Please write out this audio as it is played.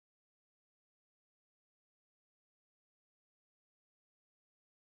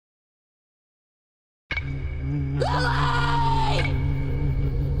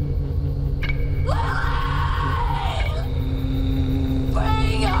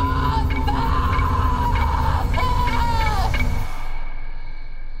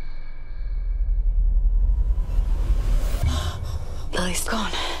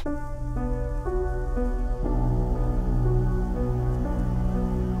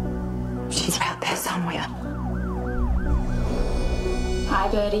She's out there somewhere. Hi,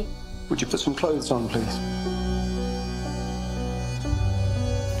 Birdie. Would you put some clothes on, please?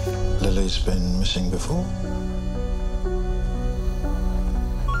 Lily's been missing before?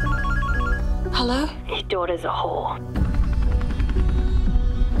 Hello? Your daughter's a whore.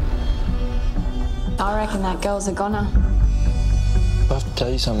 I reckon that girl's a goner. I have to tell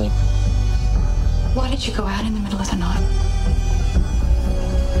you something. Why did you go out in the middle of the night?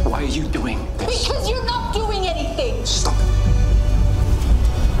 Why are you doing this? Because you're not doing anything! Stop.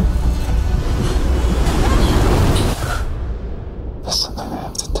 There's something I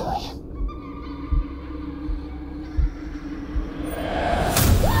have to tell you.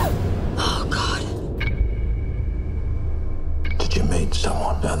 Oh, God. Did you meet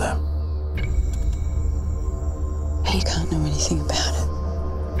someone down there? You can't know anything about it.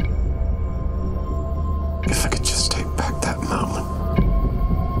 If I could just take